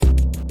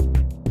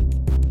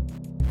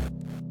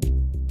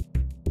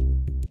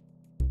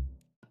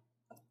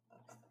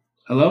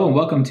Hello and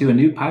welcome to a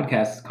new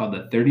podcast called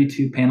the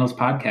 32 Panels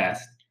Podcast,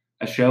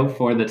 a show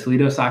for the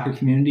Toledo soccer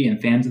community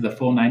and fans of the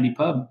Full 90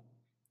 Pub.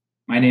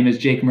 My name is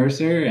Jake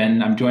Mercer,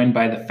 and I'm joined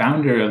by the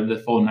founder of the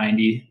Full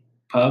 90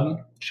 Pub,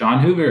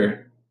 Shaun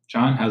Hoover.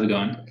 Shaun, how's it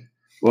going?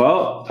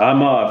 Well,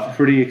 I'm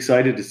pretty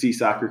excited to see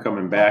soccer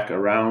coming back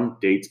around,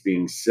 dates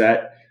being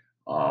set.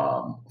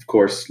 Of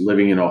course,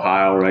 living in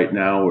Ohio right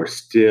now, we're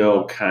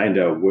still kind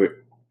of,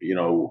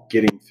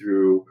 getting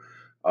through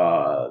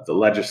the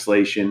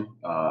legislation.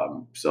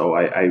 So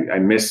I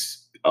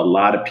miss a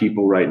lot of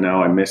people right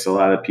now. I miss a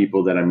lot of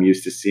people that I'm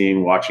used to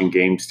seeing, watching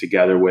games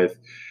together with.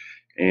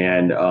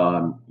 And,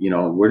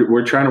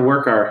 we're trying to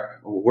work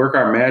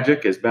our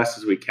magic as best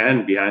as we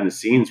can behind the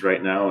scenes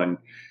right now. And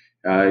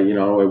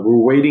we're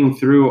wading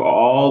through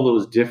all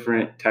those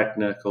different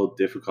technical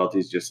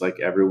difficulties just like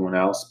everyone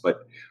else. But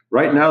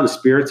right now the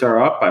spirits are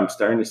up. I'm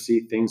starting to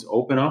see things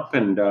open up,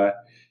 and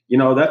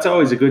that's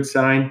always a good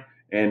sign.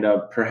 And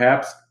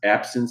perhaps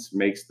absence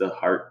makes the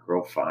heart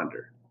grow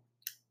fonder.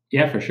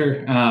 Yeah, for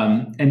sure.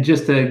 And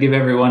just to give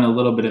everyone a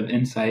little bit of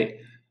insight,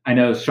 I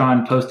know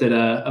Shaun posted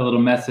a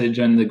little message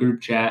on the group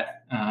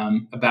chat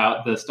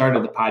about the start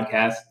of the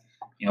podcast.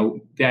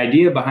 The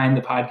idea behind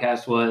the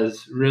podcast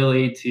was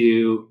really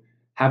to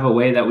have a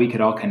way that we could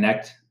all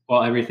connect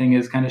while everything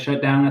is kind of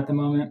shut down at the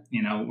moment.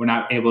 We're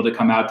not able to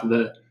come out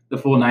to the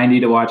full 90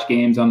 to watch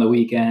games on the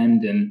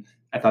weekend. And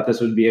I thought this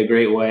would be a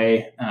great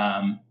way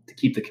to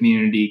keep the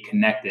community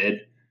connected.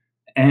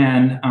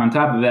 And on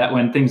top of that,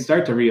 when things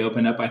start to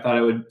reopen up, I thought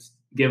it would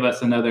give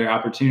us another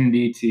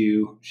opportunity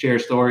to share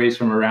stories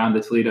from around the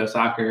Toledo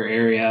soccer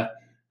area,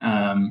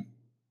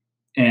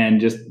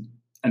 and just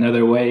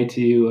another way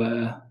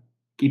to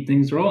keep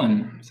things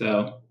rolling.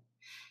 So,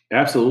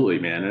 absolutely,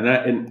 man.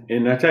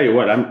 And I tell you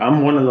what,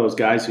 I'm one of those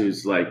guys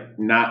who's like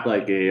not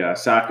like a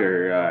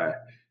soccer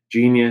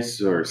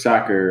genius or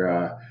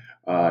soccer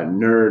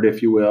nerd,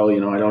 if you will.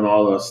 I don't know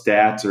all those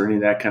stats or any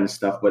of that kind of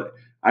stuff, but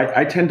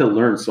I tend to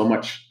learn so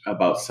much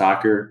about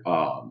soccer,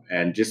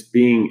 and just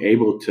being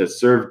able to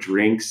serve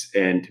drinks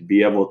and to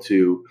be able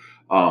to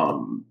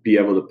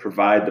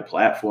provide the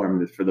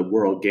platform for the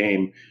world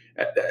game.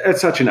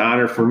 That's such an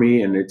honor for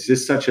me, and it's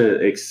just such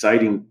an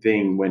exciting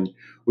thing when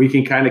we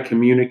can kind of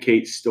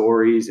communicate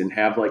stories and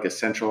have like a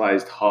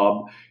centralized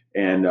hub,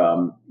 and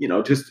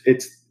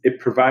it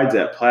provides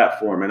that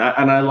platform, and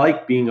I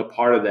like being a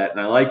part of that, and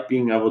I like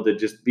being able to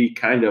just be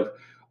kind of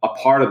a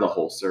part of the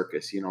whole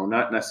circus,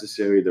 not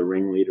necessarily the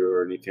ringleader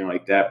or anything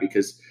like that,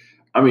 because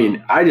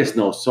I just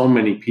know so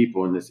many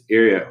people in this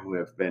area who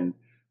have been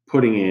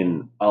putting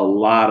in a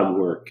lot of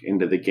work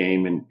into the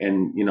game,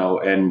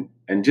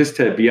 and just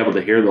to be able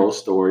to hear those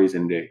stories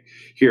and to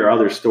hear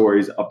other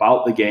stories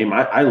about the game,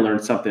 I learn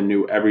something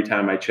new every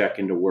time I check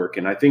into work.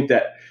 And I think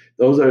that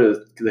those are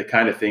the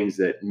kind of things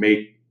that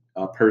make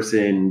a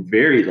person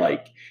very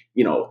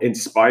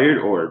inspired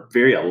or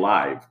very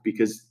alive,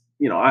 because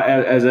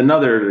as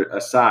another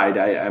aside,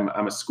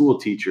 I'm a school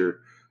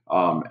teacher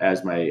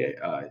as my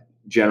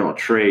general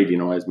trade,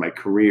 as my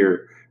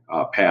career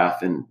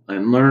path, and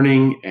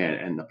learning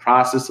and the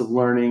process of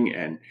learning.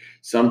 And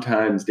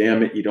sometimes,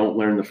 damn it, you don't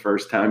learn the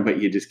first time,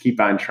 but you just keep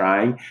on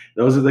trying.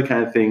 Those are the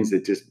kind of things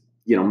that just,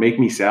 make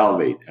me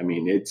salivate.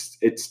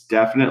 It's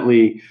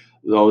definitely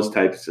those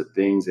types of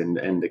things,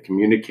 and the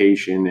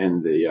communication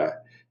and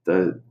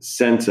the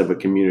sense of a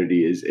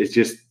community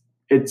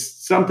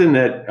it's something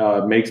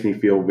that makes me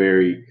feel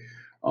very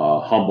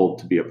humbled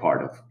to be a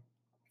part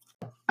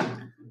of.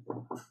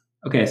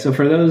 Okay, so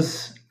for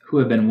those who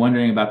have been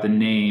wondering about the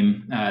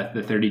name,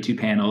 the 32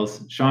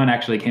 Panels, Shaun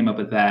actually came up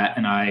with that,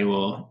 and I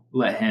will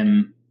let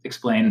him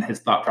explain his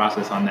thought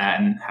process on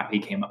that and how he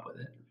came up with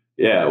it.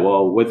 Yeah,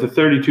 well, with the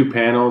 32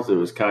 panels, it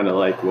was kind of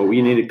like, well,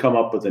 we need to come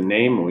up with a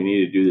name, and we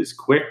need to do this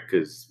quick,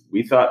 because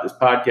we thought this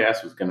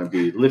podcast was going to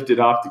be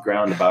lifted off the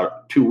ground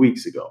about 2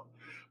 weeks ago.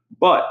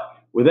 But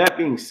with that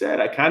being said,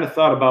 I kind of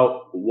thought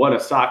about what a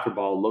soccer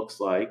ball looks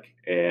like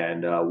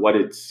and what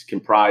it's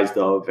comprised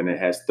of, and it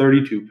has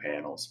 32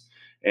 panels.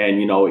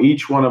 And,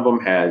 each one of them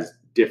has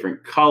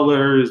different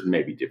colors,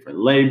 maybe different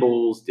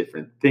labels,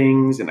 different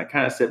things. And I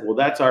kind of said, well,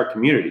 that's our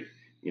community.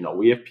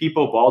 We have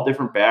people of all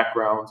different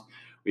backgrounds.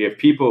 We have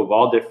people of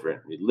all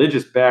different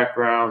religious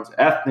backgrounds,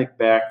 ethnic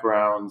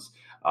backgrounds,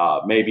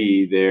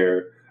 maybe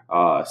their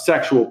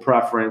sexual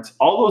preference,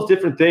 all those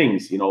different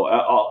things.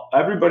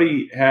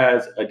 Everybody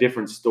has a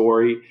different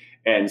story,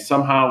 and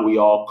somehow we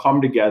all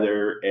come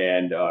together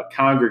and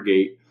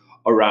congregate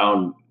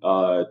around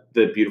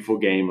the beautiful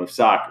game of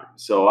soccer.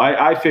 So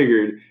I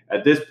figured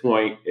at this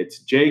point it's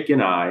Jake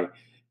and I,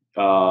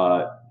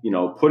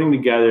 putting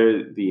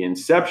together the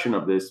inception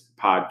of this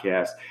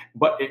podcast,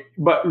 but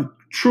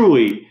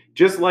truly,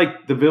 just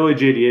like the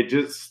Village Idiot,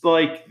 just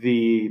like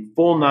the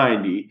Full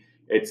 90,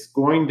 it's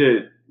going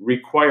to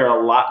require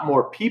a lot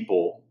more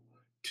people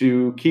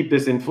to keep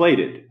this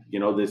inflated,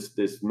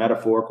 this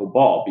metaphorical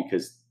ball,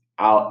 because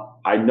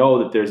I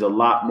know that there's a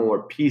lot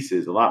more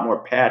pieces, a lot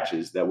more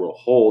patches that will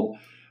hold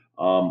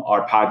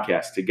our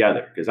podcast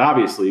together, because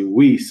obviously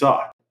we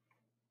suck.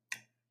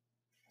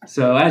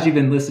 So as you've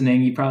been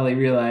listening, you probably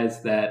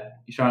realized that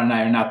Shaun and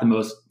I are not the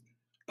most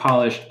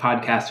polished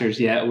podcasters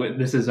yet.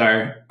 This is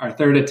our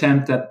third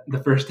attempt at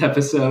the first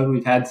episode.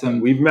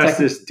 We've messed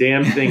this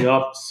damn thing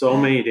up so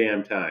many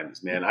damn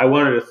times, man. I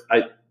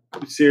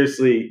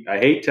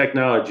hate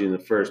technology in the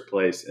first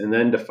place, and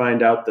then to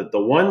find out that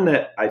the one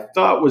that I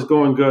thought was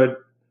going good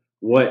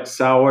went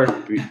sour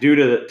due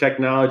to the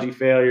technology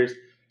failures.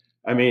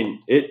 I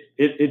mean,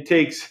 it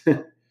takes,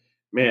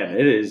 man,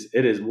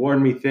 it has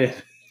worn me thin.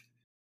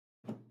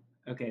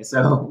 Okay,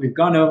 so we've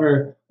gone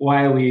over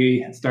why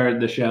we started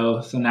the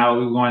show. So now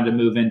we wanted to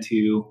move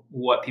into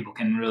what people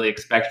can really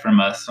expect from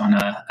us on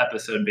an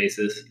episode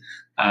basis.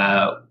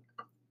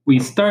 We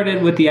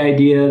started with the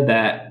idea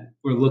that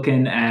we're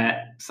looking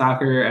at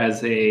soccer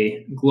as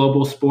a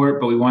global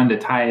sport, but we wanted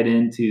to tie it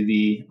into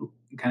the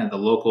kind of the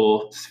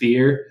local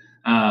sphere.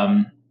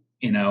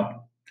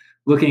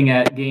 Looking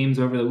at games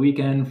over the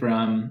weekend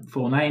from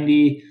Full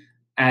 90,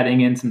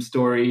 adding in some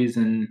stories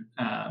and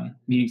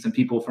meeting some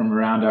people from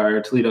around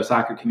our Toledo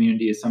soccer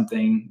community is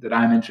something that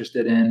I'm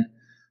interested in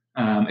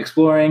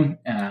exploring.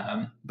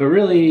 But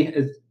really,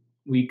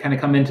 we kind of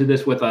come into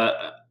this with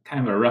a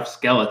kind of a rough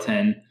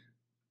skeleton.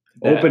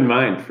 Open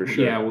mind, for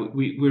sure. Yeah,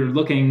 we're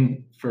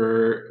looking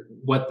for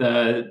what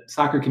the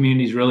soccer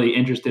community is really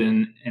interested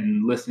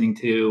in listening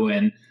to,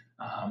 and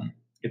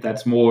if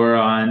that's more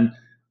on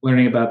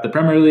learning about the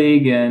Premier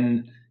League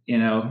and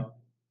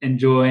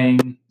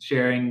enjoying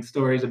sharing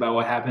stories about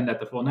what happened at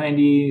the Full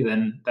 90,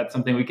 then that's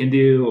something we can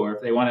do. Or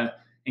if they want to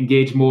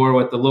engage more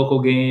with the local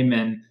game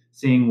and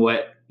seeing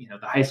what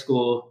the high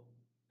school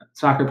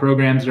soccer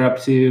programs are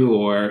up to,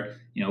 or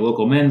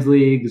local men's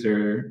leagues,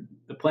 or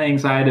the playing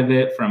side of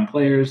it from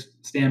players'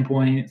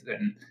 standpoint.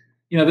 And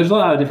there's a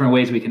lot of different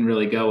ways we can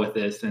really go with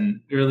this, and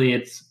really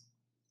it's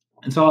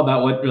all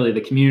about what really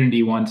the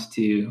community wants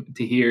to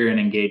hear and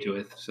engage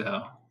with.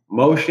 So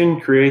motion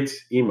creates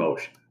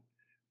emotion.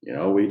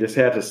 We just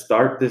have to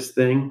start this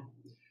thing.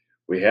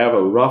 We have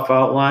a rough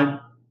outline,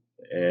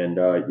 and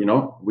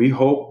we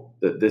hope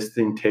that this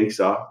thing takes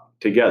off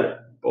together,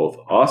 both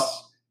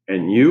us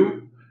and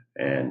you.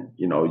 And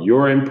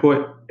your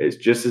input is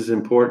just as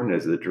important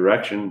as the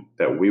direction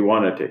that we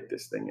want to take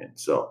this thing in.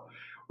 So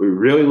we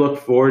really look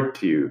forward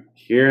to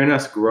hearing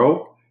us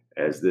grow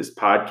as this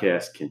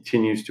podcast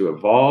continues to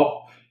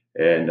evolve.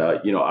 And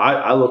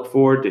I look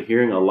forward to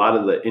hearing a lot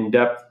of the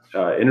in-depth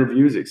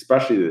interviews,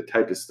 especially the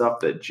type of stuff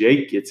that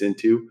Jake gets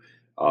into.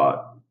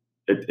 I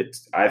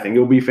think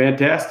it'll be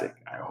fantastic.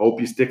 I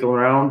hope you stick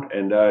around,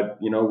 and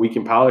we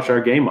can polish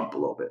our game up a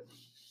little bit.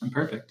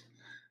 Perfect.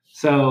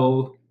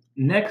 So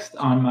next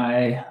on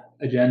my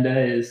agenda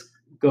is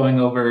going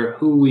over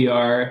who we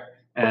are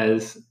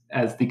as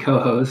the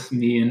co-hosts,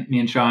 me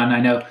and Shaun.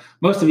 I know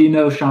most of you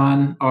know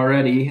Shaun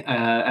already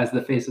as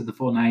the face of the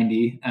Full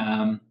 90.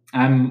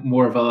 I'm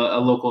more of a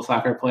local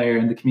soccer player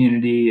in the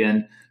community,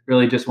 and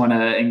really just want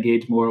to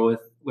engage more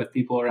with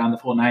people around the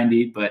Full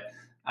 90. But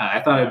I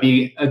thought it'd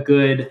be a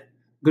good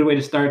way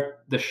to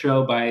start the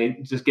show by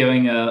just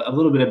giving a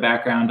little bit of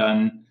background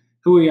on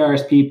who we are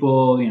as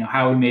people,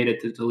 how we made it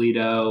to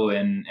Toledo,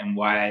 and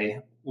why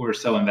we're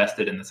so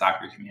invested in the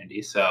soccer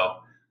community. So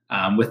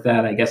with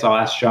that, I guess I'll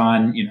ask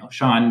Shaun.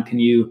 Shaun, can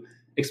you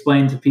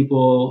explain to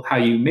people how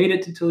you made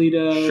it to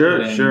Toledo?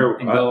 Sure.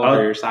 And go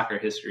over your soccer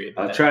history a bit.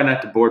 I'll try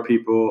not to bore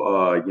people.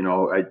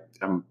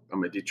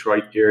 I'm a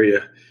Detroit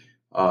area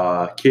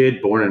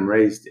kid, born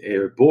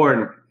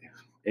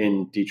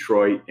in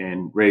Detroit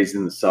and raised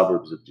in the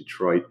suburbs of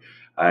Detroit.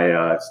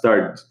 I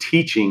started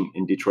teaching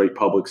in Detroit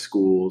public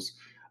schools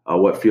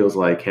what feels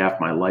like half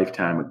my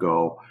lifetime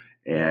ago.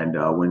 And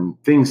when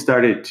things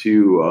started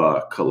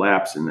to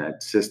collapse in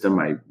that system,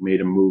 I made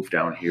a move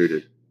down here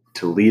to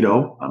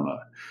Toledo. I'm a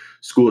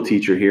school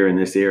teacher here in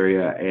this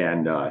area,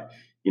 and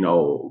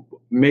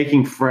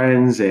making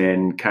friends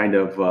and kind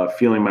of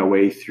feeling my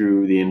way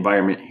through the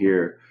environment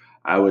here,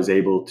 I was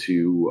able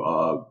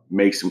to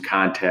make some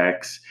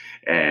contacts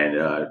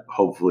and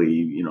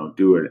hopefully,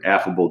 do an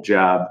affable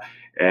job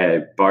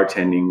at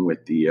bartending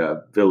with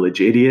the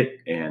Village Idiot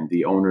and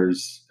the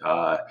owners,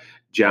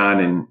 John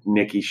and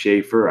Nikki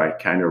Schaefer. I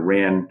kind of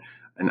ran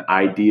an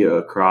idea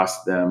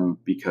across them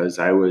because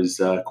I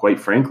was, quite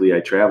frankly,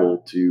 I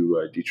traveled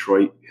to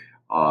Detroit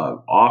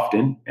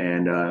often,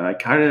 and I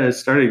kind of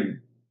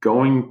started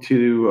going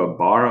to a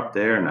bar up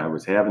there, and I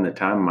was having the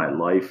time of my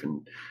life.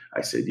 And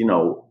I said,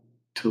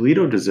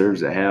 Toledo deserves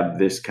to have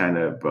this kind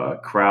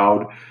of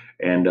crowd,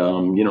 and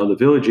the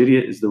Village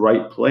Idiot is the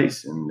right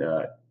place. And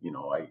I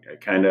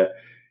kind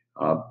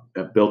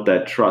of built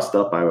that trust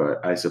up,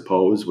 I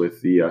suppose,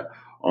 with the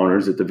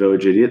owners at the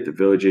Village Idiot. The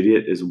Village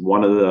Idiot is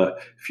one of the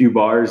few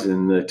bars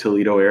in the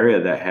Toledo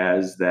area that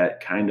has that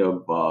kind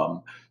of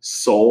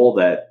soul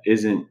that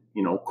isn't,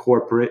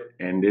 corporate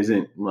and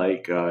isn't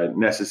like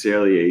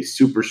necessarily a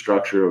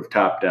superstructure of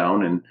top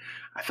down. And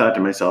I thought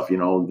to myself,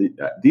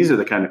 these are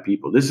the kind of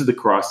people, this is the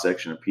cross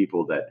section of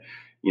people that,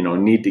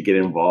 need to get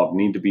involved,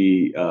 need to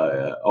be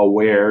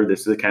aware. This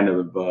is the kind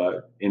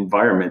of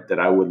environment that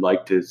I would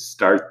like to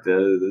start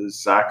the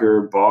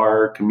soccer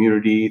bar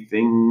community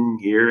thing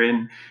here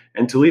in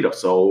Toledo.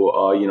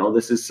 So,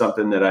 this is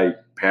something that I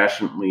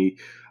passionately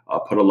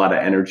put a lot of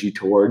energy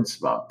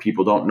towards.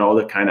 People don't know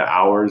the kind of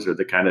hours or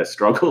the kind of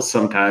struggles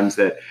sometimes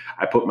that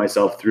I put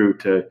myself through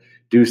to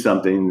do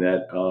something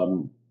that,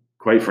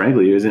 quite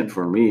frankly, isn't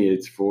for me.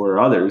 It's for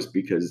others,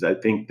 because I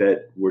think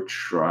that we're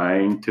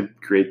trying to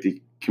create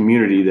the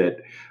community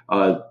that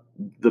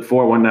the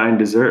 419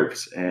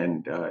 deserves.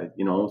 And,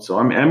 so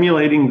I'm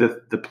emulating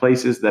the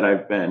places that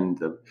I've been,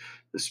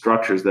 the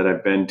structures that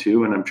I've been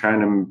to, and I'm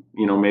trying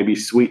to, maybe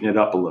sweeten it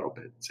up a little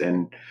bit.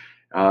 And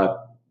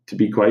to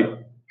be quite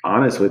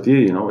honest with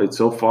you,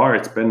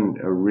 it's been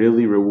a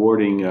really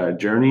rewarding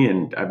journey,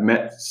 and I've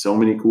met so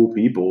many cool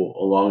people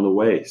along the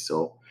way.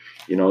 So,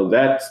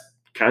 that's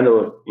kind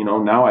of,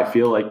 now I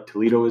feel like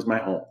Toledo is my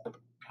home.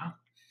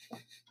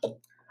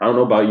 I don't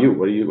know about you.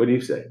 What do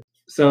you say?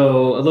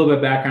 So a little bit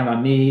of background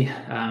on me.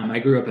 I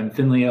grew up in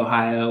Findlay,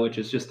 Ohio, which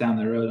is just down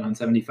the road on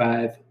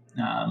 75.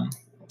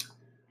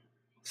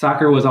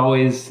 Soccer was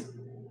always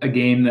a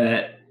game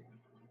that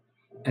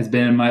has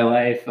been in my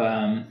life.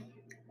 I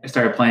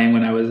started playing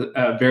when I was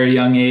a very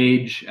young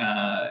age.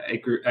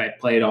 I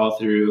played all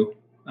through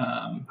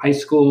high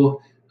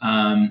school.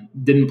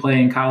 Didn't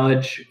play in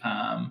college,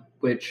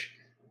 which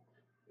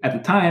at the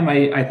time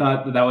I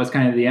thought that was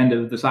kind of the end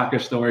of the soccer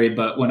story.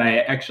 But when I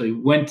actually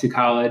went to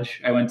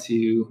college, I went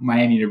to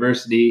Miami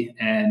University,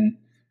 and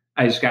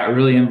I just got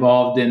really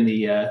involved in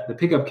the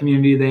pickup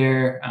community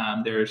there.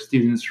 There are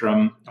students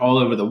from all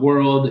over the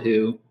world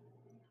who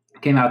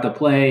came out to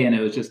play, and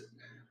it was just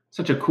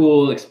such a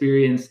cool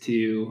experience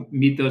to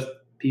meet those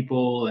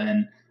people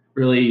and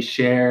really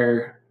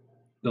share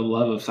the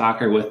love of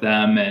soccer with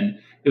them. And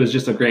it was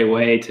just a great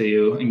way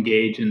to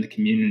engage in the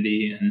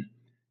community. And,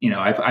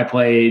 I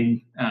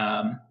played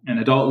in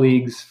adult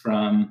leagues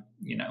from,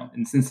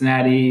 in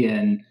Cincinnati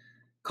and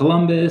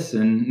Columbus,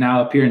 and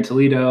now up here in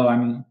Toledo,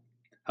 I'm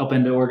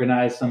helping to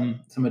organize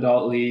some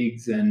adult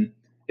leagues. And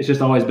it's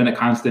just always been a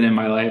constant in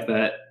my life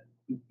that,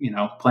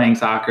 playing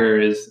soccer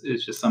is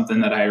just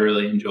something that I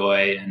really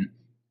enjoy. And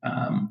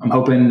I'm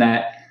hoping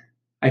that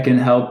I can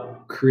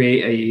help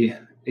create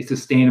a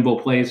sustainable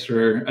place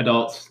for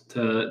adults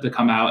to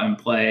come out and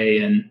play,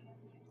 and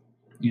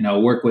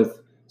work with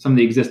some of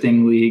the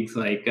existing leagues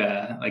like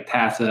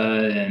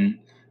TASA, and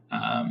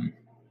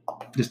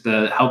just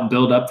to help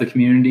build up the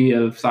community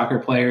of soccer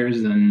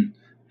players, and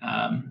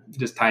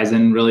just ties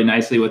in really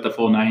nicely with the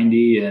full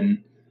 90.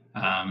 And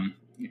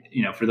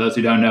for those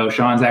who don't know,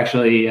 Shaun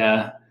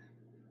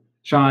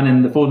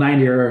and the full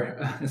 90 are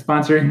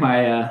sponsoring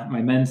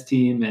my men's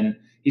team, and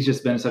he's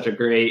just been such a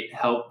great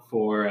help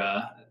for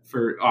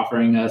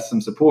offering us some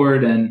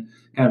support and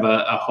kind of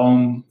a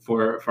home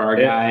for our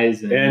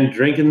guys. And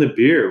drinking the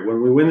beer.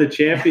 When we win the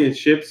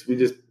championships, we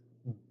just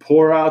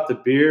pour out the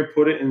beer,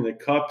 put it in the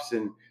cups,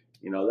 and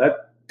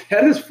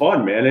that is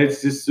fun, man.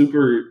 It's just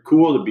super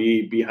cool to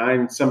be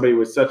behind somebody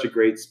with such a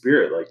great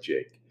spirit like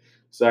Jake.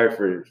 Sorry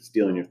for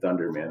stealing your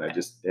thunder, man. I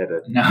just had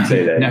to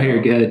say that. No,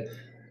 you're good.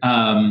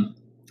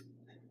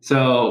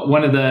 So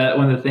one of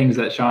the things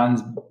that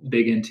Shaun's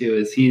big into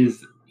is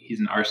he's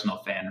an Arsenal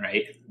fan,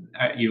 right?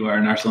 You are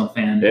an Arsenal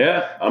fan.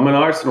 Yeah, I'm an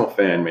Arsenal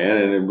fan, man,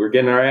 and we're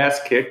getting our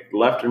ass kicked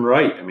left and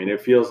right. I mean,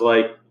 it feels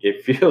like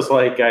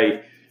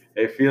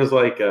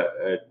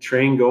a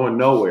train going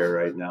nowhere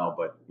right now.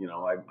 But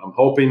I'm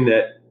hoping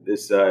that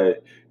this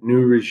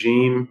new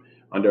regime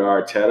under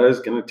Arteta is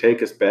going to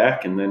take us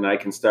back, and then I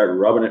can start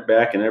rubbing it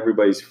back in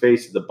everybody's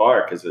face at the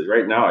bar. Because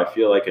right now I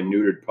feel like a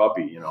neutered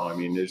puppy. I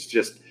mean,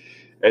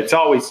 it's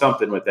always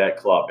something with that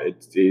club.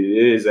 It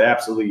is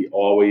absolutely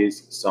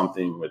always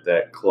something with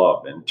that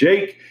club. And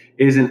Jake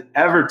is an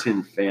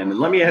Everton fan. And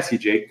let me ask you,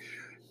 Jake,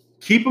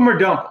 keep him or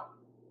dump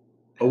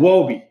him?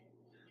 Iwobi.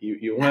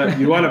 You want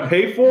to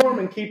pay for him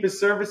and keep his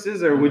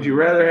services, or would you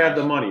rather have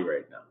the money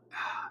right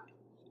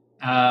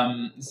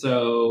now?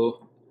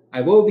 So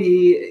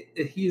Iwobi,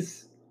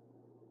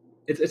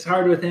 it's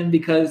hard with him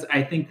because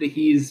I think that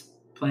he's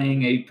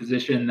playing a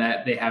position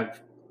that they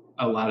have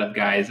a lot of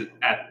guys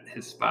at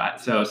his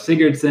spot. So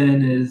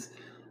Sigurdsson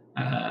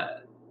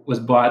was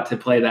bought to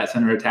play that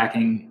center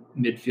attacking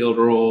midfield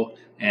role,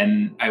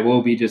 and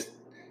Iwobi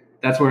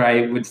that's where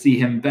I would see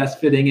him best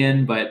fitting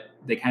in, but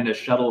they kind of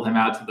shuttle him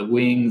out to the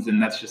wings,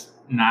 and that's just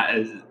not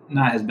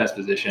his best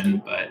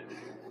position. But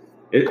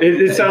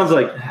it sounds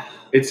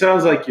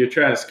like you're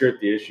trying to skirt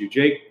the issue.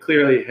 Jake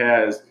clearly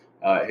has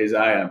his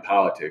eye on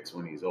politics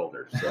when he's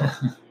older. So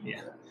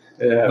yeah.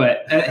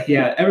 But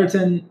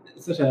Everton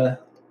is such a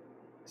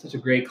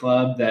great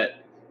club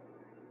that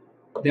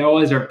they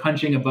always are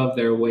punching above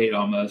their weight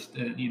almost.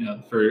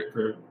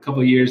 For a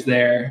couple of years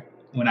there,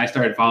 when I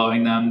started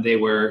following them, they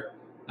were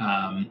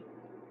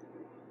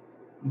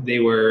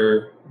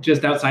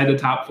just outside the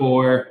top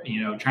four,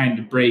 trying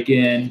to break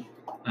in.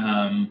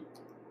 And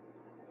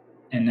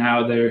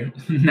now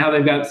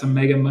they've got some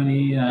mega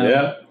money.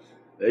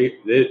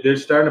 They're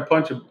starting to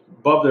punch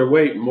above their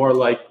weight, more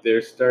like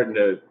they're starting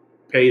to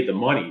pay the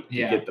money to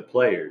get the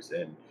players.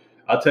 And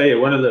I'll tell you,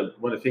 one of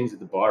the things at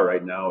the bar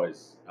right now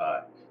is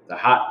the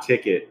hot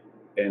ticket,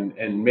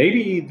 and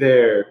maybe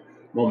their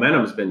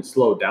momentum's been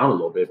slowed down a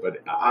little bit, but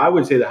I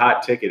would say the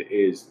hot ticket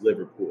is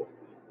Liverpool.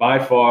 by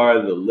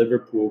far, the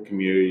Liverpool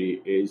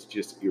community is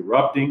just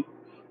erupting.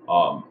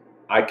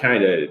 I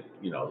kind of,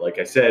 like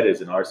I said,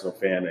 as an Arsenal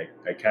fan,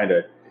 I kind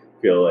of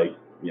feel like,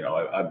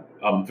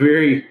 I'm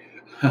very,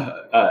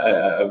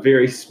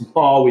 very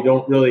small. We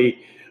don't really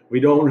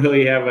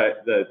have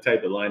the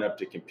type of lineup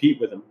to compete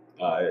with them,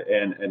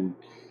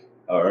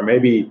 or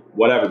maybe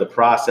whatever the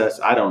process.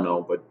 I don't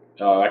know, but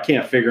I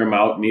can't figure them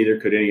out. Neither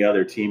could any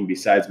other team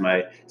besides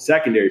my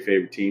secondary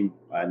favorite team,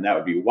 and that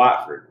would be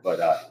Watford. But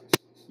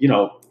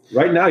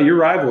right now, your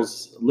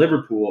rivals,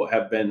 Liverpool,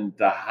 have been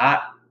the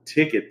hot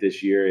ticket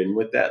this year. And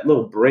with that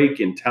little break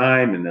in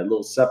time and that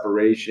little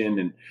separation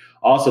and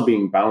also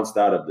being bounced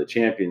out of the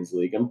Champions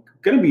League, I'm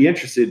going to be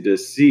interested to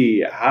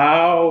see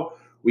how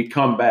we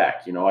come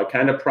back. I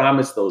kind of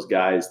promised those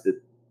guys that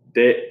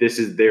this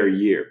is their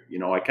year.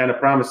 I kind of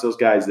promised those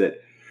guys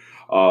that,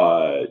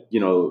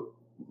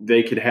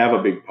 they could have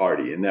a big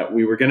party and that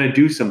we were going to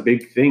do some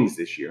big things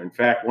this year. In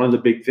fact, one of the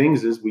big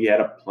things is we had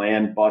a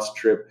planned bus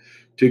trip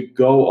to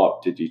go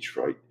up to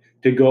Detroit,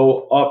 to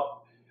go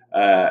up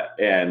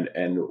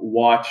and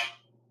watch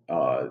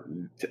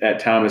at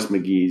Thomas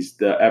McGee's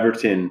the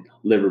Everton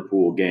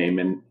Liverpool game.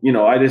 And,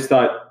 I just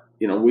thought,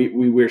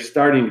 we were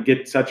starting to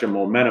get such a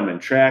momentum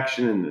and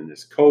traction, and then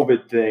this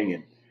COVID thing.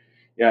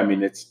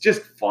 And it's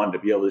just fun to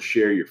be able to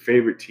share your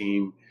favorite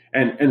team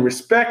and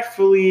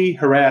respectfully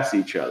harass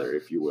each other,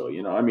 if you will.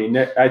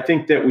 I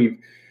think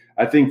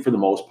for the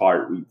most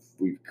part,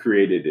 we've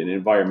created an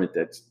environment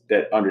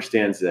that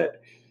understands that,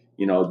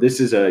 this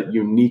is a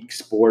unique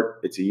sport.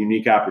 It's a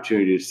unique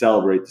opportunity to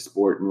celebrate the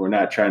sport, and we're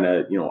not trying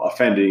to,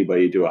 offend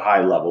anybody to a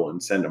high level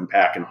and send them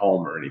packing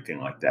home or anything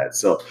like that.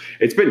 So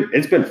it's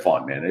been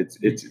fun, man.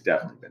 It's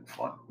definitely been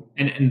fun.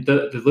 And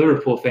the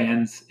Liverpool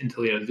fans in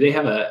Toledo, do they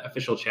have an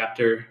official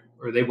chapter,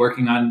 or are they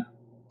working on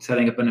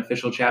setting up an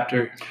official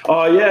chapter?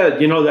 Oh yeah,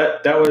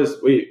 that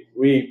was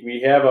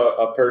we have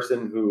a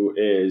person who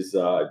is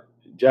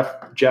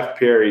Jeff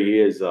Perry. He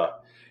is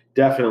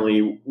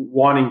definitely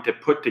wanting to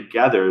put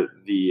together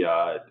the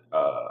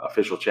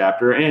official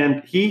chapter,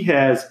 and he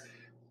has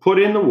put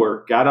in the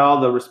work, got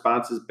all the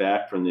responses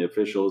back from the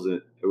officials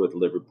with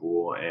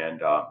Liverpool,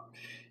 and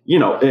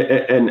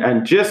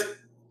and just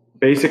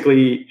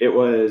basically it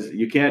was,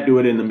 you can't do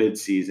it in the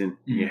mid-season.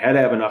 You had to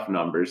have enough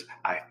numbers.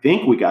 I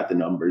think we got the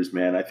numbers,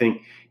 man. I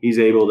think he's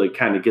able to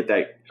kind of get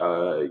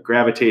that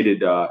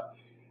gravitated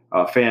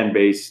fan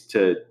base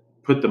to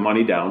put the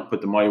money down, put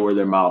the money where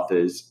their mouth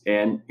is.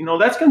 And,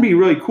 that's going to be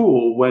really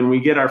cool when we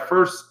get our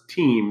first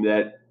team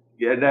that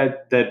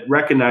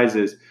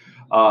recognizes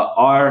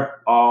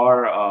our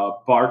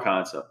bar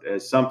concept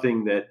as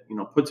something that,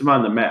 puts them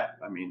on the map.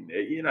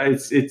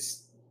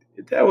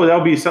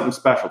 That'll be something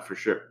special for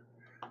sure.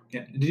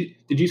 Yeah.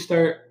 Did you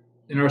start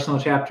an Arsenal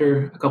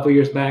chapter a couple of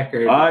years back?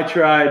 Or I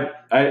tried.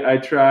 I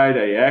tried.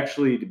 I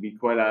actually, to be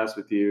quite honest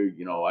with you,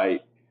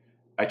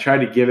 I tried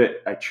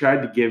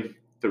to give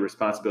the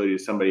responsibility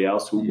to somebody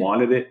else who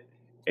wanted it,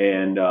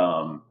 and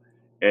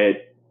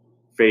it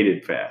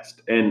faded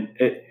fast. And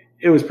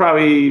it was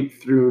probably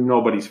through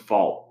nobody's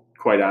fault,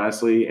 quite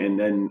honestly. And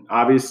then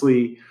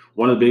obviously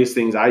one of the biggest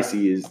things I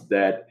see is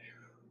that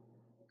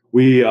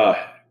we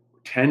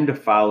tend to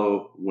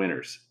follow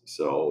winners.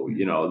 So,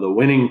 the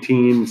winning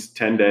teams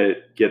tend to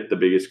get the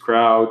biggest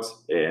crowds.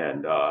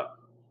 And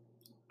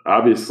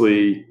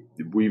obviously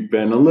we've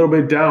been a little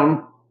bit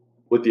down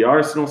with the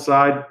Arsenal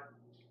side,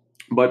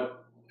 but,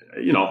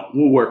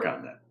 we'll work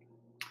on that.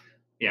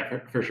 Yeah,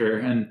 for sure.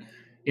 And,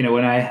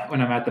 when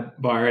I'm at the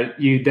bar,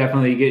 you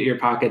definitely get your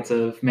pockets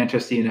of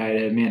Manchester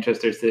United,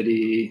 Manchester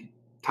City,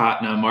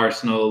 Tottenham,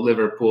 Arsenal,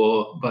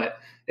 Liverpool, but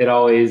it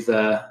always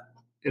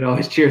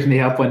cheers me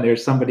up when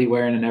there's somebody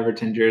wearing an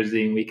Everton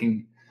jersey and we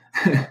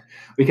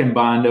can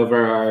bond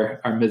over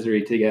our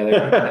misery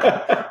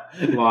together.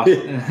 Lost.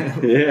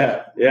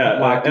 Yeah.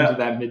 Locked into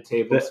that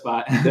mid-table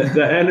spot.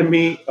 The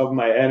enemy of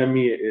my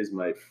enemy is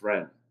my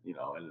friend.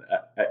 And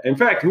in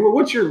fact,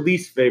 what's your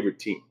least favorite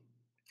team?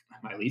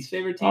 My least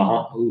favorite team?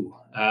 Uh-huh. Ooh.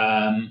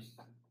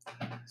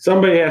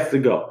 Somebody has to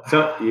go.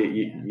 So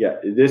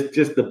this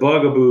just the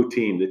bugaboo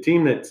team, the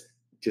team that's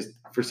just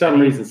for some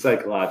reason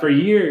psychological. For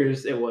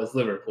years, it was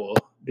Liverpool.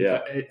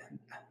 Yeah.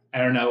 I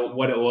don't know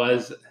what it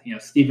was.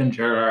 Steven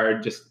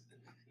Gerrard just,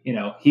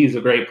 he's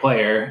a great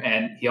player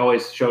and he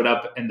always showed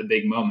up in the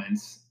big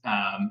moments.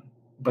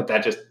 But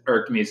that just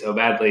irked me so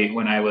badly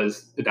when I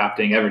was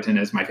adopting Everton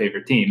as my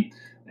favorite team.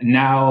 And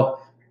now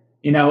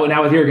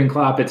with Jurgen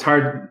Klopp, it's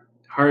hard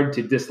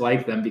to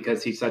dislike them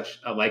because he's such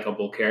a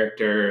likable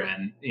character,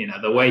 and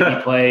the way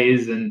he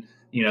plays, and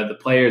the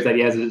players that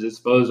he has at his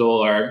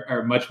disposal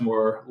are much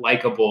more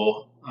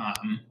likable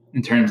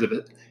in terms of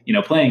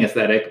playing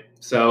aesthetic.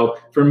 So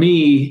for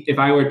me, if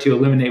I were to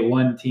eliminate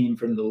one team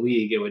from the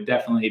league, it would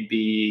definitely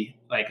be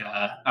like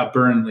a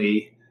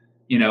Burnley,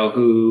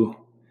 who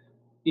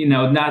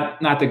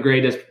not the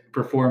greatest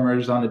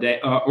performers on the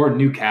day, or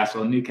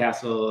Newcastle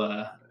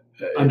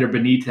under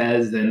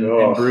Benitez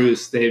and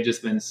Bruce, they've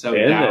just been so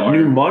dour. And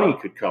new money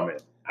could come in.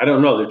 I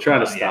don't know. They're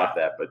trying to stop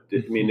that, but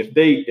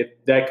if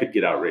that could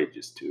get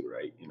outrageous too,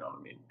 right?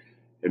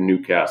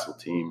 Newcastle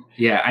team.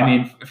 Yeah, I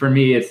mean, for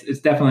me, it's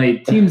definitely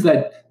teams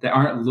that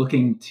aren't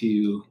looking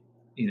to,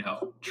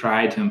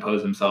 try to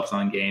impose themselves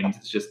on games.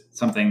 It's just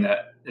something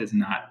that is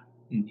not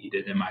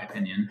needed, in my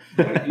opinion.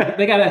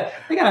 They gotta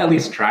at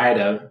least try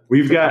to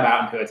come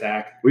out and to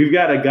attack. We've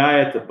got a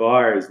guy at the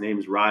bar. His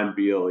name's Ron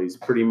Beal. He's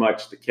pretty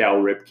much the Cal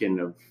Ripken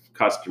of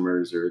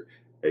customers, or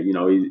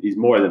he's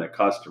more than a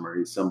customer.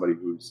 He's somebody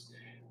who's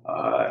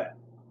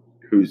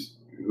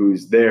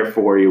there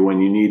for you when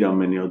you need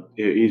him, and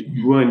he's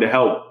willing to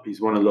help.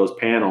 He's one of those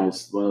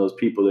panels, one of those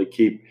people that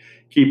keep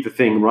the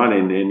thing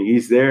running, and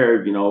he's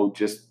there,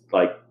 just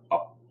like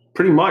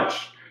pretty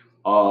much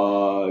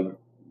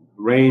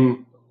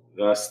rain,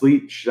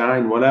 sleet,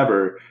 shine,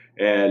 whatever.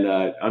 And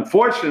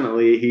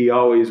unfortunately, he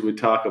always would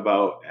talk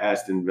about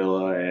Aston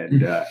Villa,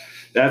 and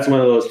that's one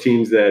of those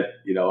teams that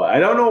I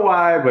don't know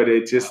why, but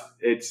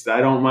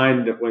I don't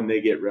mind when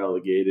they get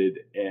relegated.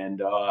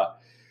 And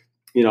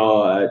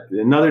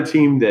another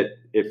team that,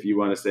 if you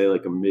want to say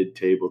like a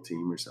mid-table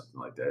team or something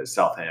like that, is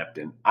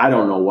Southampton. I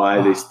don't know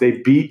why they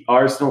beat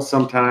Arsenal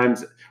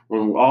sometimes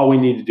when all we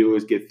need to do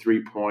is get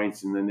 3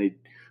 points, and then they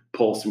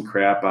pull some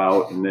crap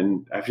out, and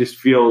then I just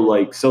feel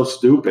like so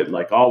stupid.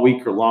 Like all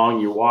week long,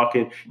 you're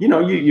walking,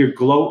 you're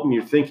gloating,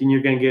 you're thinking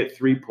you're going to get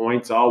 3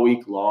 points all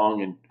week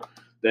long, and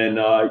then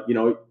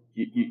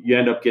you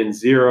end up getting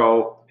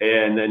 0,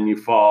 and then you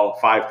fall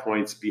 5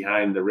 points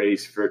behind the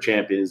race for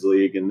Champions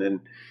League, and then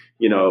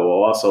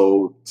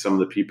also some of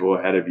the people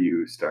ahead of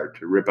you start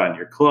to rip on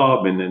your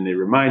club, and then they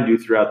remind you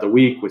throughout the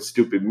week with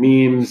stupid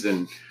memes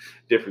and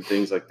different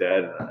things like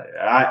that. And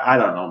I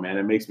don't know, man.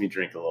 It makes me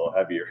drink a little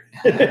heavier.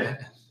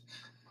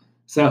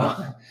 So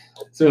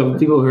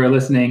people who are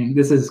listening,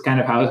 this is kind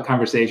of how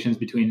conversations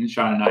between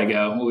Shaun and I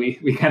go.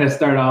 We kind of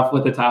start off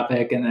with a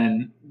topic and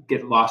then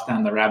get lost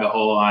down the rabbit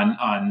hole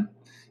on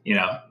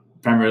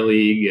Premier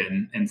League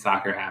and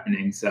soccer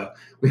happening. So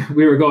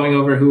we were going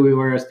over who we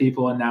were as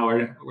people, and now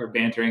we're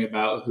bantering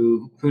about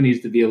who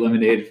needs to be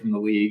eliminated from the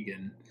league,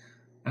 and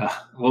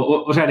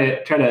we'll try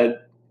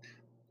to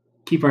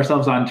keep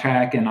ourselves on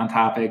track and on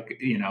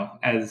topic,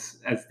 as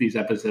these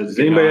episodes. Does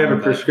anybody have a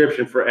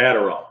prescription for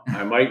Adderall?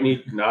 I might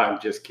need. No, I'm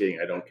just kidding.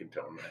 I don't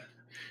condone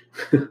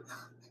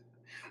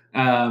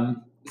that.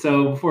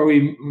 So before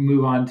we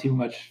move on too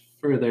much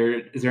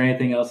further, is there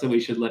anything else that we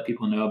should let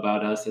people know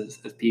about us as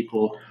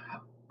people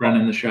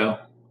running the show?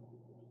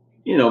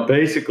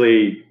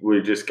 Basically,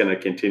 we're just going to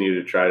continue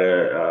to try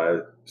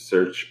to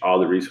search all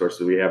the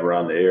resources we have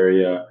around the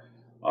area.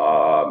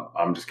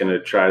 I'm just going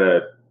to try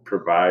to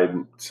provide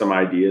some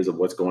ideas of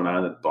what's going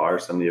on at the bar,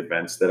 some of the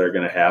events that are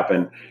going to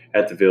happen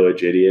at the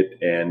Village Idiot.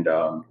 And,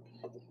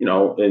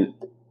 and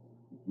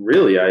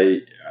really,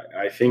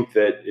 I think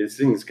that this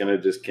thing's going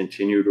to just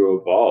continue to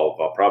evolve.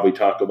 I'll probably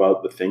talk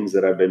about the things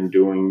that I've been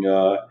doing,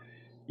 in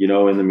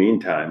the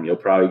meantime. You'll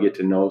probably get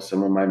to know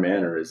some of my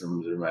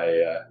mannerisms or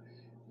my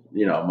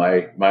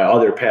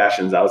other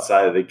passions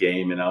outside of the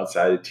game and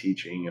outside of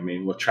teaching. I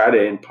mean, we'll try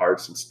to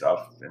impart some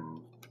stuff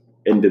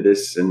into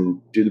this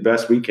and do the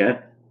best we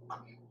can.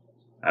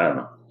 I don't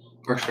know.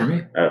 Works for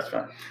me. That's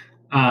fine.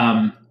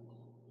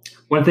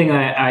 One thing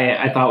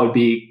I thought would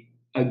be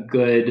a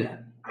good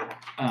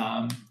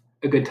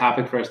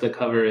topic for us to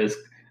cover is,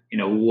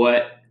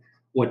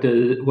 what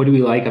do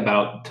we like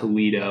about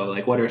Toledo?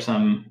 Like,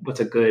 what's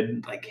a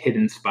good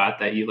hidden spot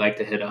that you like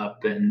to hit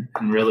up and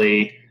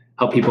really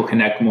help people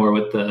connect more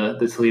with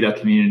the Toledo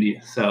community?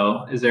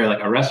 So is there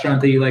a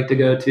restaurant that you like to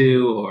go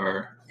to,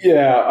 or?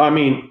 Yeah,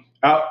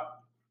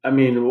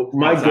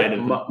 my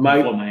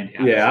full 90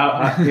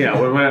 hours. Yeah.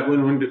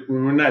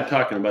 When we're not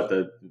talking about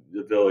the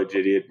Village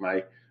Idiot,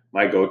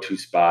 my go-to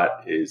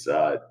spot is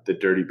the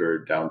Dirty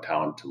Bird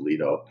downtown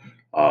Toledo.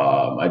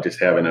 I just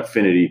have an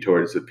affinity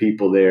towards the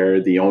people there.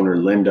 The owner,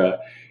 Linda,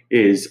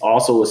 is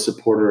also a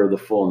supporter of the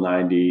full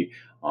 90.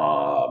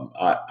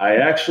 I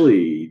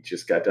actually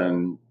just got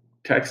done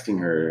texting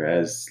her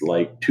as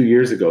 2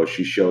 years ago.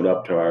 She showed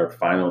up to our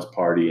finals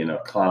party in a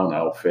clown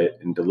outfit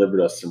and delivered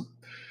us some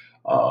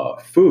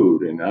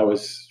food, and I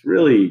was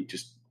really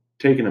just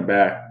taken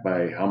aback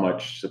by how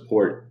much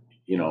support,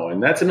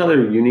 and that's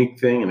another unique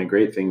thing and a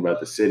great thing about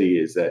the city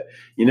is that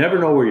you never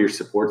know where your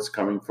support's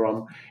coming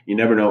from. You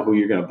never know who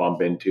you're going to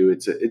bump into.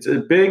 It's a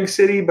big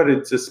city, but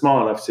it's a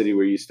small enough city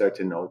where you start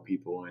to know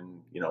people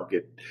and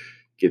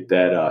get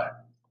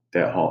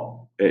that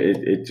home.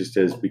 It just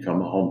has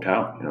become a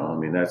hometown. I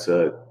mean, that's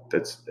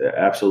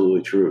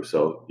absolutely true.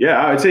 So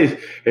yeah, I would say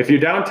if you're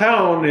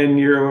downtown and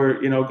you're,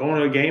 going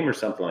to a game or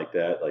something like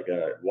that, like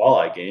a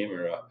walleye game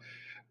or a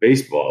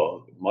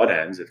baseball, Mud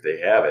Hens, if they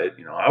have it,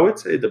 I would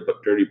say the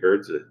Dirty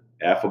Bird's an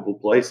affable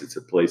place. It's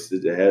a place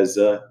that has,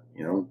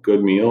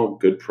 good meal,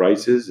 good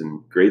prices,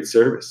 and great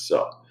service.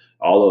 So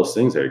all those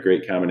things are a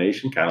great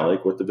combination, kind of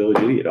like what the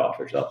Village Idiot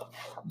offers up.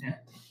 Yeah.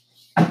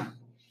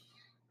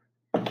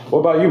 What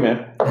about you,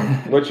 man?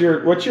 What's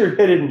your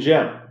hidden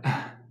gem?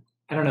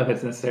 I don't know if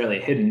it's necessarily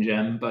a hidden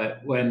gem,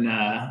 but when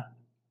I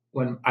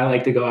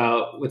like to go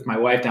out with my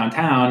wife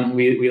downtown,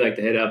 we like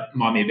to hit up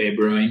Maumee Bay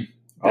Brewing.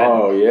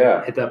 Oh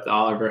yeah, hit up the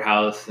Oliver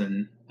House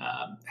and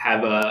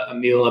have a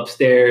meal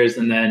upstairs,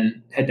 and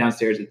then head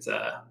downstairs. It's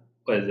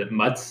what is it,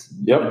 Mutt's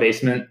in the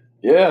basement?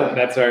 Yeah,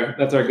 that's our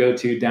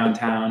go-to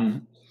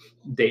downtown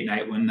date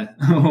night when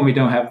when we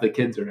don't have the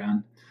kids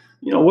around.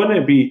 Wouldn't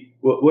it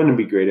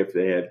be great if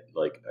they had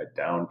like a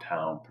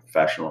downtown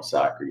professional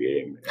soccer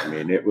game? I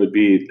mean, it would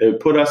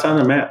put us on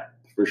the map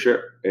for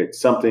sure. It's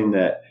something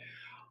that,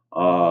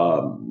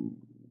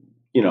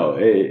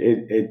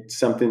 it's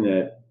something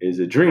that is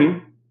a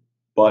dream,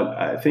 but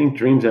I think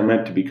dreams are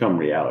meant to become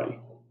reality.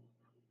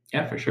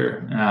 Yeah, for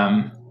sure.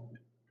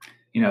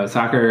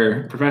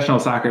 Soccer, professional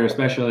soccer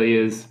especially,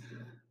 is,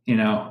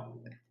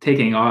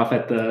 taking off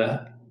at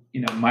the,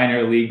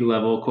 minor league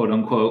level, quote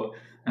unquote.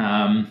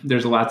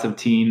 There's lots of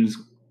teams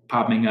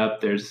popping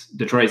up. There's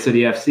Detroit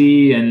City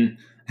FC and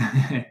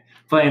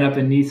playing up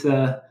in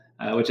Nisa,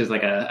 which is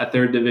like a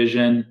third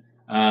division.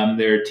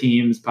 There are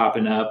teams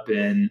popping up,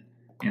 and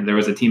there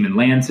was a team in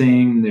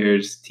Lansing.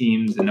 There's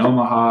teams in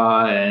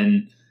Omaha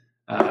and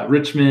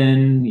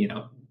Richmond,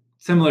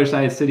 similar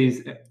sized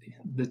cities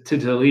to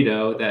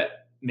Toledo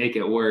that make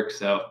it work.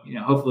 So,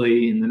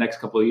 hopefully in the next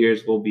couple of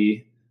years, we'll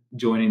be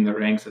joining the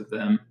ranks of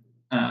them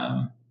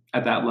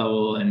at that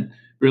level, and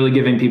really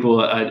giving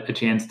people a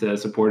chance to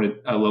support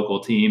a local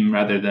team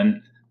rather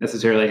than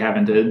necessarily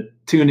having to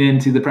tune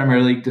into the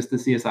Premier League just to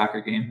see a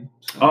soccer game.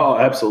 So. Oh,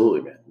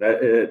 absolutely, man.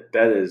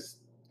 That is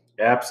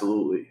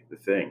absolutely the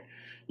thing.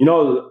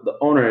 The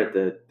owner at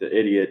the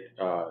idiot,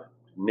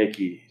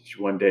 Nikki,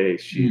 one day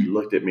she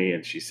looked at me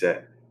and she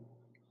said,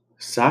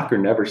 "Soccer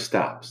never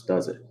stops,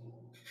 does it?"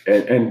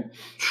 And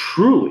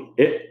truly,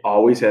 it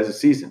always has a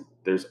season.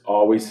 There's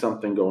always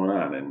something going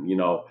on, and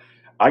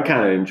I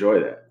kind of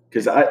enjoy that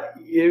because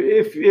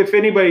if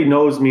anybody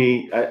knows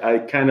me, I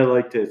kind of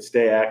like to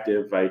stay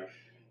active. I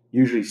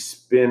usually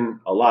spin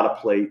a lot of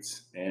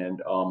plates,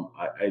 and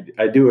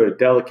I do a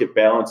delicate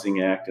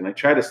balancing act, and I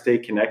try to stay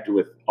connected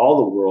with all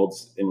the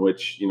worlds in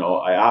which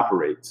I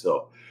operate.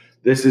 So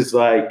it's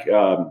like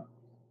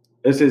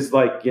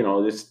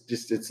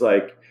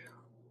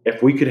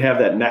if we could have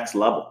that next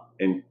level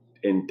in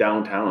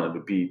downtown, it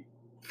would be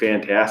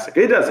fantastic.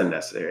 It doesn't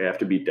necessarily have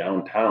to be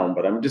downtown,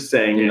 but I'm just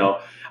saying,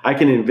 I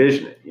can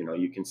envision it.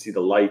 You can see the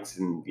lights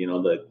and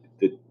the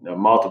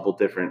multiple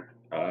different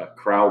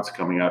crowds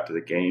coming out to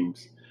the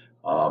games.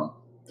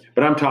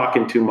 But I'm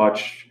talking too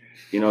much.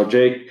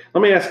 Jake,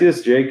 let me ask you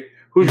this, Jake.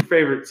 Who's your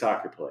favorite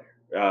soccer player?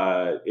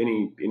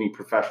 Any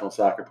professional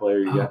soccer player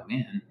you got? Oh,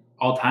 man.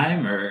 All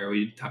time, or are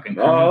we talking?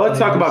 Let's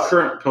talk about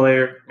current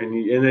player, and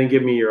then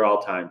give me your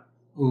all time.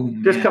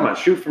 Just come on,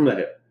 shoot from the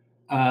hip.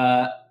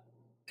 I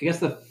guess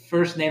the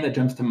first name that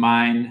jumps to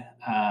mind,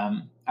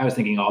 I was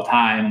thinking all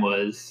time,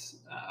 was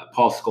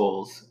Paul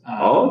Scholes.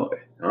 All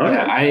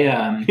right.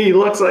 Yeah, he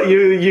looks like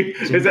you.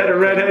 Is that a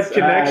redhead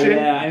connection?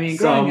 Yeah, I mean,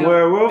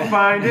 somewhere we'll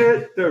find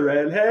it. The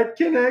redhead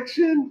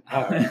connection.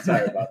 All right,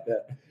 sorry about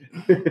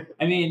that.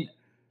 I mean,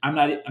 I'm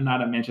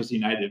not a Manchester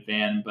United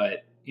fan,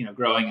 but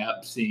growing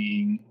up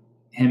seeing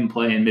him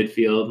play in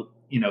midfield,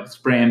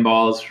 spraying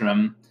balls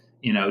from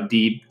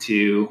deep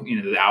to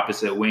the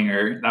opposite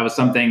winger, that was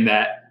something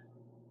that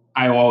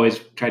I always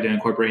tried to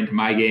incorporate into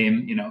my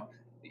game.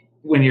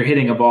 When you're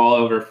hitting a ball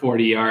over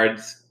 40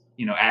 yards,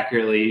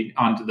 accurately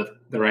onto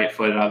the right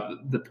foot of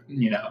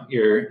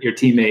your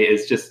teammate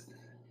is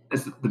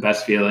the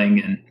best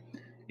feeling.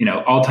 And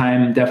all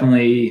time,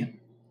 definitely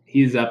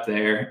he's up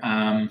there.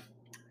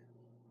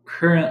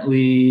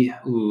 Currently,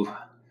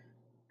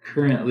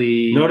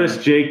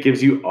 notice Jake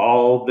gives you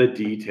all the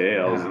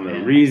details and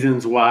the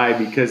reasons why,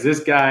 because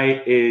this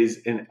guy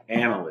is an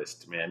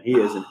analyst, man. He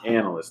is an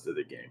analyst of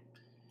the game.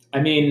 I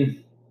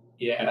mean,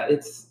 yeah,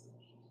 it's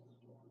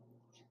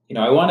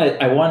I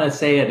want to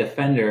say a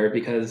defender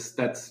because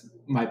that's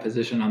my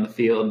position on the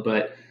field,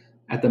 but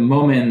at the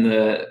moment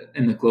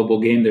in the global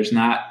game, there's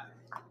not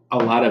a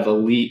lot of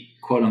elite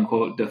quote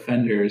unquote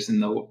defenders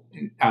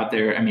out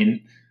there. I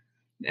mean,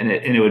 and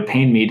it would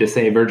pain me to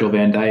say Virgil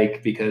van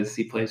Dijk because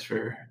he plays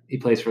for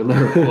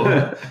Liverpool.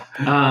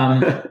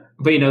 But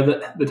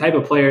the type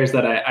of players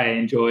that I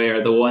enjoy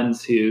are the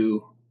ones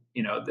who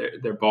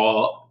their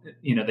ball,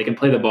 they can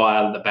play the ball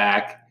out of the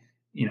back,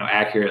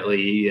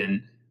 accurately,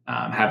 and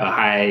have a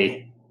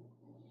high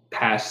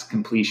pass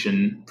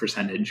completion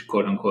percentage,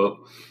 quote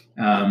unquote.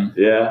 Kind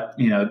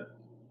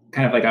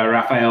of like a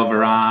Rafael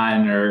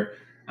Varane or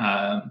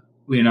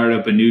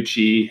Leonardo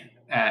Bonucci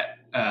at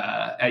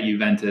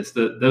Juventus.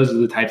 Those are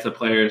the types of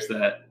players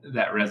that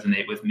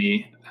resonate with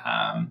me.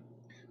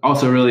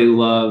 Also really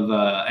love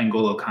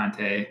N'Golo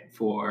Kante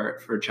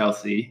for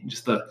Chelsea.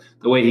 Just the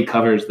way he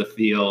covers the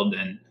field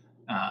and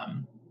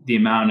the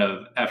amount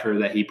of effort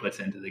that he puts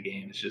into the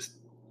game is just,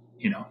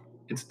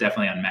 it's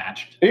definitely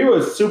unmatched. He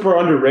was super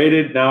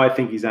underrated. Now I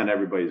think he's on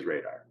everybody's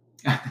radar.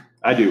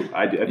 I do.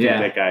 I think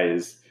that guy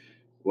has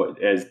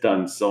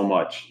done so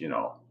much,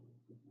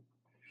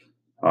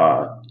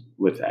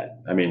 with that.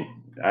 I mean,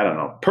 I don't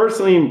know.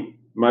 Personally,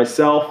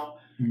 myself,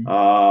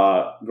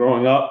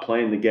 growing up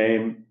playing the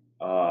game,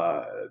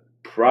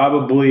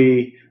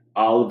 probably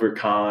Oliver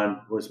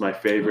Kahn was my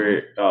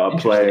favorite Interesting.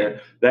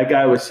 player. That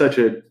guy was such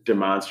a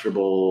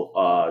demonstrable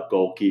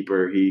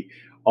goalkeeper. He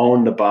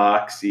owned the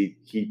box. He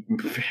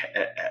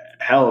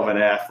hell of an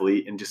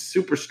athlete and just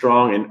super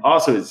strong. And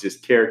also his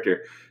just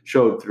character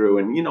showed through.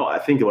 And I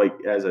think like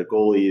as a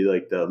goalie,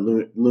 like the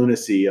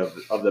lunacy of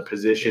the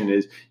position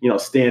is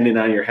standing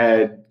on your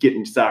head,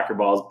 getting soccer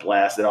balls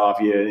blasted off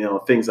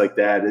you, things like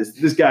that.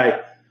 This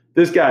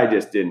guy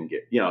just didn't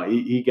get.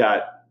 He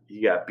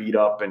got beat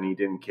up and he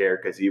didn't care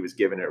because he was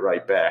giving it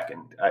right back.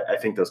 And I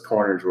think those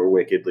corners were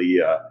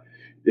wickedly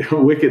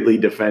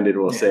defended.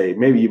 We'll say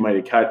maybe you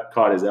might have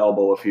caught his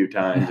elbow a few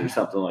times or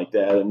something like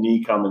that, a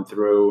knee coming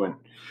through. And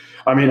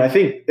I mean, I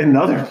think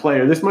another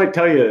player, this might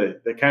tell you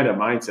the kind of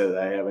mindset that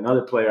I have.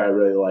 Another player I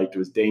really liked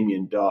was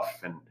Damien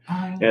Duff. And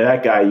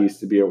that guy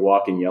used to be a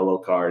walking yellow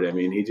card. I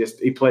mean,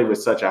 he played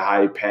with such a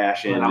high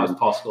passion. Well, that was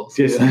Paul Scholes.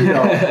 Just,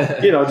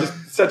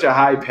 just such a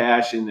high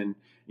passion. And,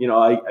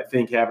 I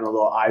think having a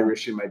little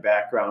Irish in my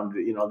background,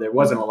 there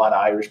wasn't a lot of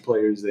Irish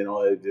players,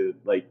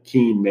 like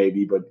Keane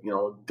maybe, but,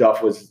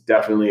 Duff was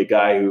definitely a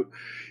guy who,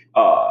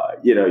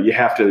 you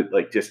have to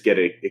like just get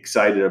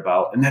excited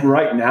about. And then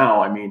right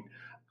now, I mean,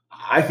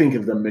 I think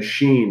of the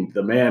machine,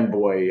 the man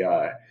boy,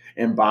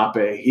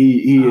 Mbappe.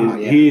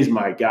 He's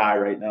my guy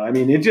right now. I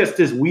mean,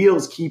 his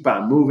wheels keep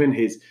on moving.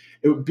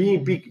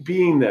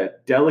 Being the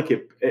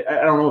delicate,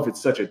 I don't know if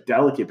it's such a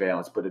delicate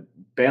balance, but a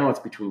balance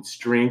between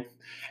strength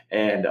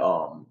and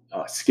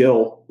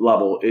skill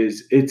level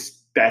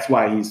that's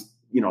why he's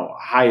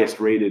highest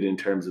rated in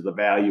terms of the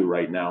value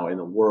right now in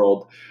the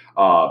world.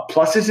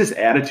 Plus, his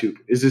attitude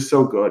is just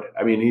so good.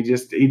 I mean, he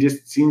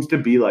just seems to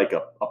be like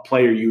a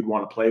player you'd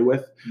want to play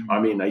with. Mm-hmm. I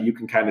mean, you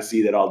can kind of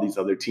see that all these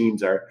other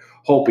teams are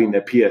hoping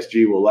that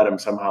PSG will let him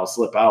somehow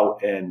slip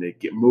out and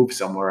get moved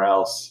somewhere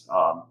else.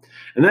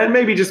 And then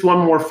maybe just one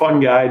more fun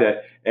guy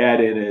to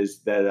add in is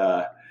that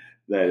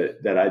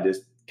I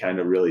just kind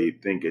of really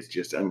think is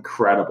just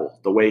incredible.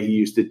 The way he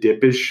used to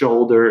dip his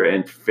shoulder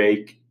and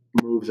fake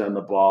moves on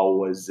the ball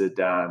was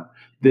Zidane.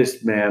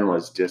 This man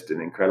was just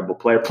an incredible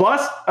player.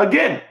 Plus,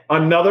 again,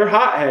 another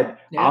hothead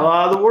a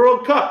la the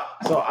World Cup.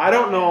 So I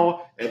don't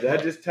know if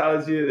that just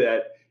tells you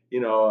that,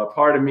 a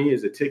part of me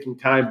is a ticking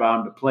time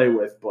bomb to play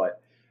with,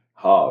 but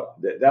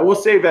that we'll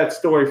save that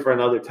story for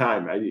another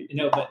time.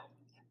 But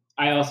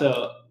I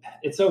also,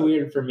 it's so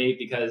weird for me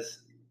because,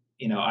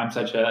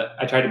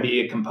 I try to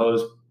be a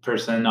composed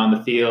person on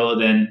the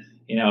field, and,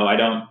 I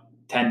don't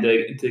tend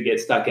to get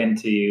stuck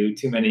into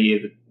too many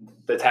of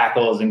the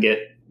tackles and get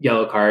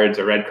yellow cards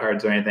or red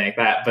cards or anything like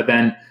that. But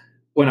then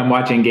when I'm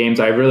watching games,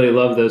 I really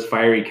love those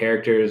fiery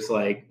characters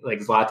like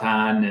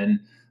Zlatan and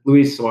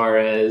Luis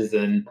Suarez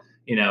and,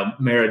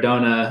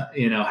 Maradona,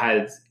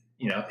 has,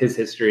 his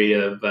history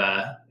of,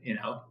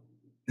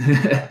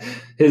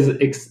 his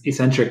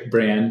eccentric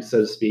brand,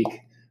 so to speak.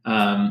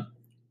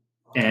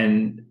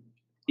 And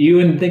you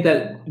wouldn't think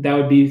that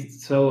would be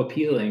so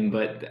appealing,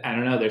 but I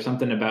don't know. There's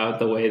something about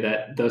the way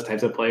that those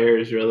types of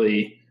players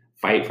really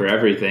fight for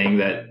everything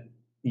that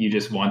you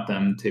just want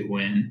them to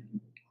win.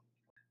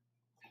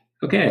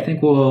 Okay, I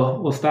think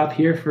we'll stop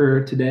here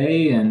for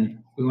today,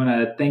 and we want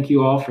to thank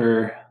you all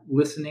for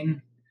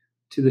listening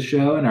to the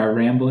show and our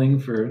rambling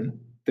for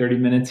 30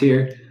 minutes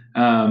here.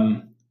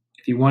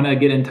 If you want to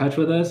get in touch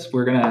with us,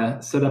 we're going to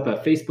set up a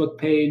Facebook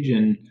page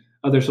and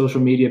other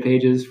social media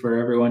pages for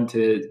everyone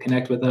to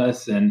connect with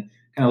us and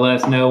kind of let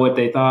us know what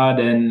they thought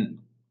and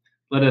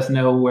let us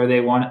know where they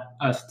want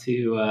us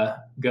to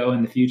go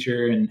in the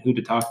future and who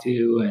to talk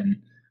to and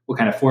what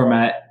kind of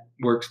format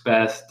works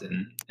best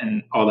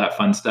and all that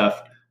fun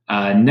stuff.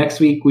 Next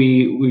week,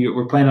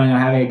 we're planning on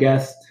having a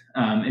guest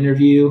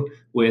interview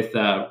with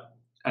a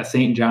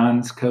St.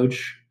 John's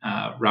coach,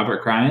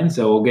 Robert Cryan.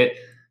 So we'll get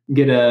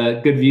a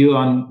good view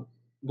on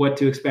what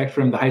to expect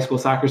from the high school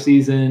soccer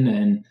season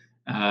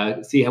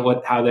and see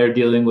how they're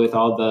dealing with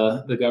all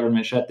the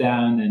government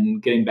shutdown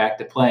and getting back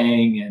to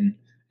playing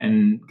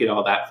and get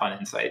all that fun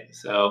insight.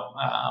 So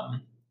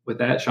with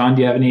that, Shaun,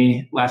 do you have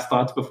any last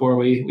thoughts before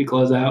we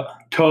close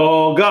out?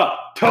 Toga,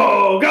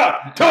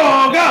 toga,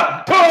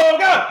 toga,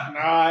 toga.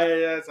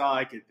 That's all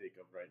I can think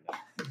of right now.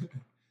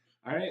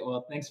 All right.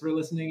 Well, thanks for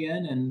listening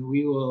in, and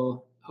we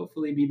will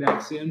hopefully be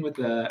back soon with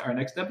our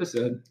next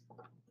episode.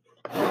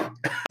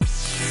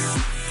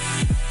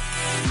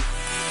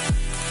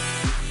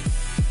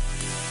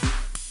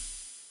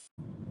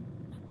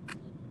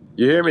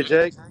 You hear me,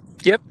 Jake?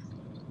 Yep.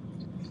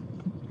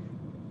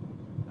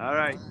 All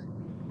right.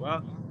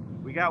 Well,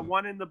 we got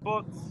one in the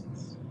books.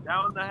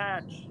 Down the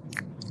hatch.